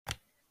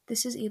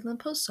This is Evelyn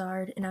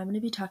Posard, and I'm going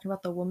to be talking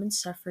about the women's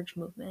suffrage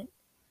movement.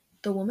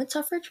 The women's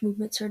suffrage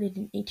movement started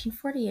in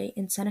 1848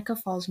 in Seneca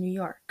Falls, New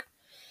York.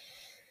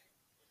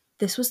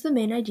 This was the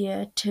main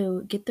idea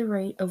to get the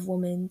right of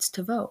women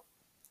to vote.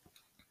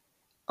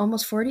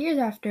 Almost 40 years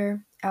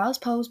after, Alice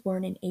Paul was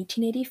born in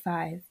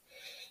 1885.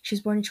 She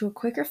was born into a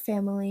Quaker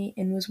family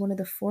and was one of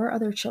the 4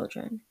 other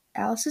children.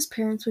 Alice's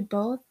parents would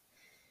both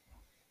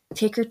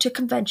take her to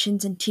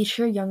conventions and teach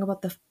her young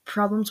about the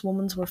problems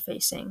women were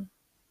facing.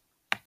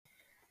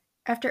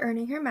 After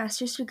earning her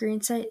master's degree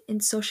in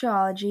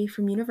sociology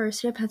from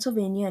University of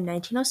Pennsylvania in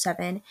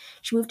 1907,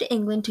 she moved to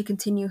England to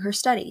continue her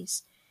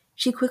studies.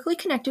 She quickly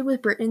connected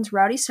with Britain's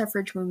rowdy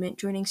suffrage movement,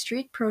 joining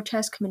street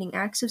protests, committing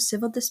acts of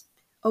civil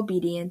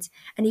disobedience,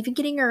 and even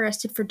getting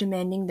arrested for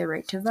demanding the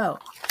right to vote.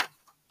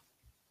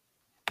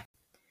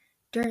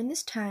 During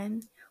this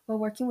time, while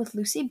working with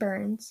Lucy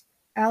Burns,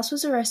 Alice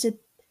was arrested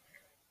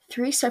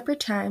 3 separate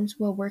times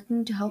while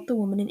working to help the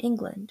women in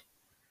England.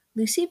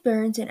 Lucy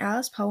Burns and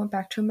Alice Paul went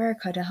back to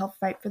America to help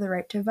fight for the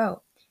right to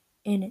vote.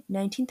 In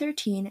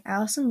 1913,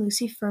 Alice and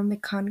Lucy formed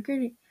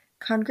the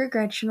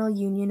Congregational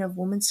Union of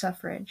Women's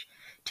Suffrage.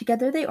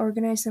 Together they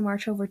organized a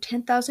march of over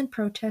 10,000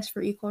 protests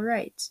for equal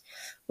rights.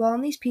 While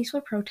on these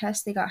peaceful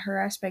protests, they got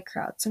harassed by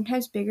crowds,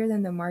 sometimes bigger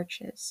than the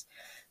marches.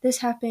 This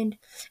happened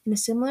in a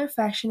similar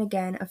fashion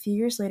again a few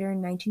years later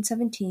in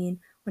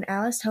 1917, when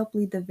Alice helped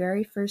lead the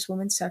very first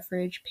women's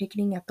suffrage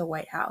picketing at the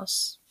White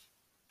House.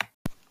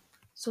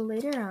 So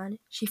later on,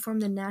 she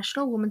formed the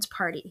National Woman's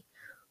Party.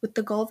 With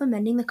the goal of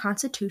amending the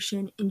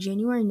Constitution, in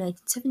January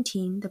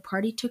 1917, the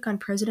party took on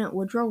President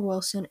Woodrow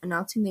Wilson,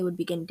 announcing they would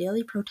begin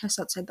daily protests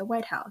outside the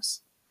White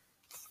House.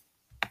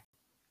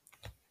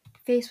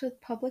 Faced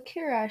with public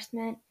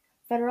harassment,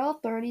 federal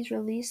authorities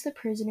released the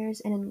prisoners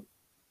in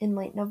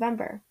late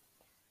November.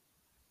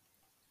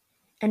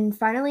 And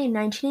finally, in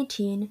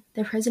 1918,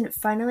 the president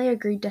finally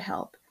agreed to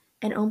help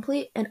and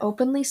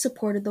openly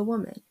supported the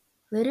women.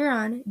 Later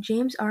on,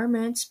 James R.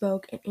 Mann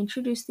spoke and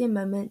introduced the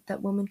amendment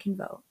that women can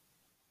vote.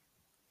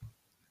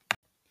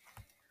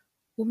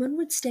 Women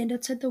would stand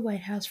outside the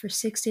White House for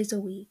 6 days a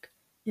week,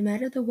 no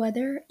matter the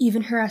weather,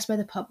 even harassed by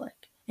the public,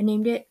 and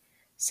named it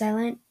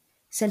Silent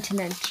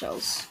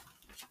Sentinels.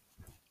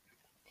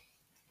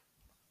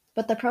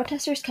 But the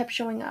protesters kept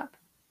showing up.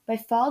 By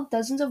fall,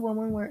 dozens of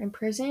women were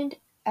imprisoned,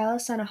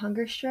 Alice on a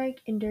hunger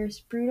strike, endured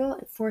brutal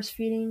force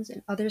feedings,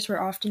 and others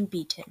were often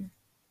beaten.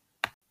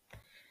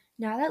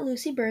 Now that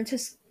Lucy Burns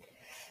has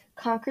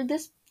conquered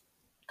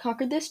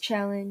this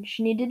challenge,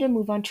 she needed to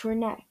move on to her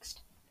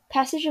next.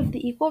 Passage of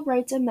the Equal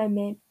Rights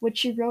Amendment, which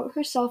she wrote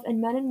herself,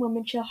 and men and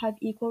women shall have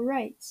equal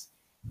rights.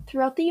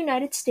 Throughout the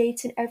United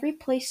States and every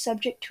place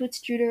subject to its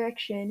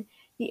jurisdiction,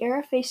 the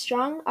era faced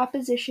strong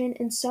opposition,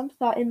 and some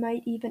thought it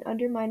might even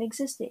undermine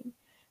existing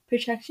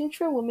protections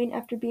for women.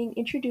 After being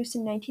introduced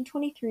in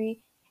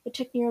 1923, it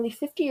took nearly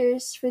 50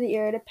 years for the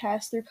era to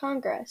pass through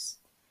Congress.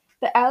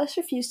 But Alice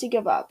refused to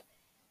give up.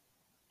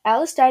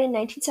 Alice died in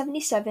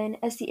 1977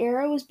 as the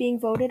era was being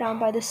voted on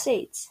by the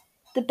states.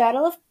 The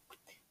battle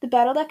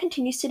that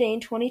continues today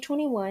in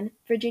 2021,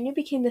 Virginia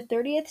became the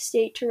 30th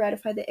state to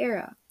ratify the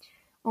era,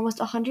 almost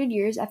 100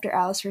 years after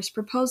Alice first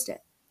proposed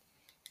it.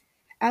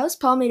 Alice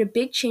Paul made a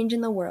big change in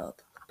the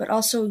world, but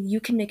also you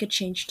can make a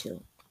change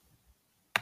too.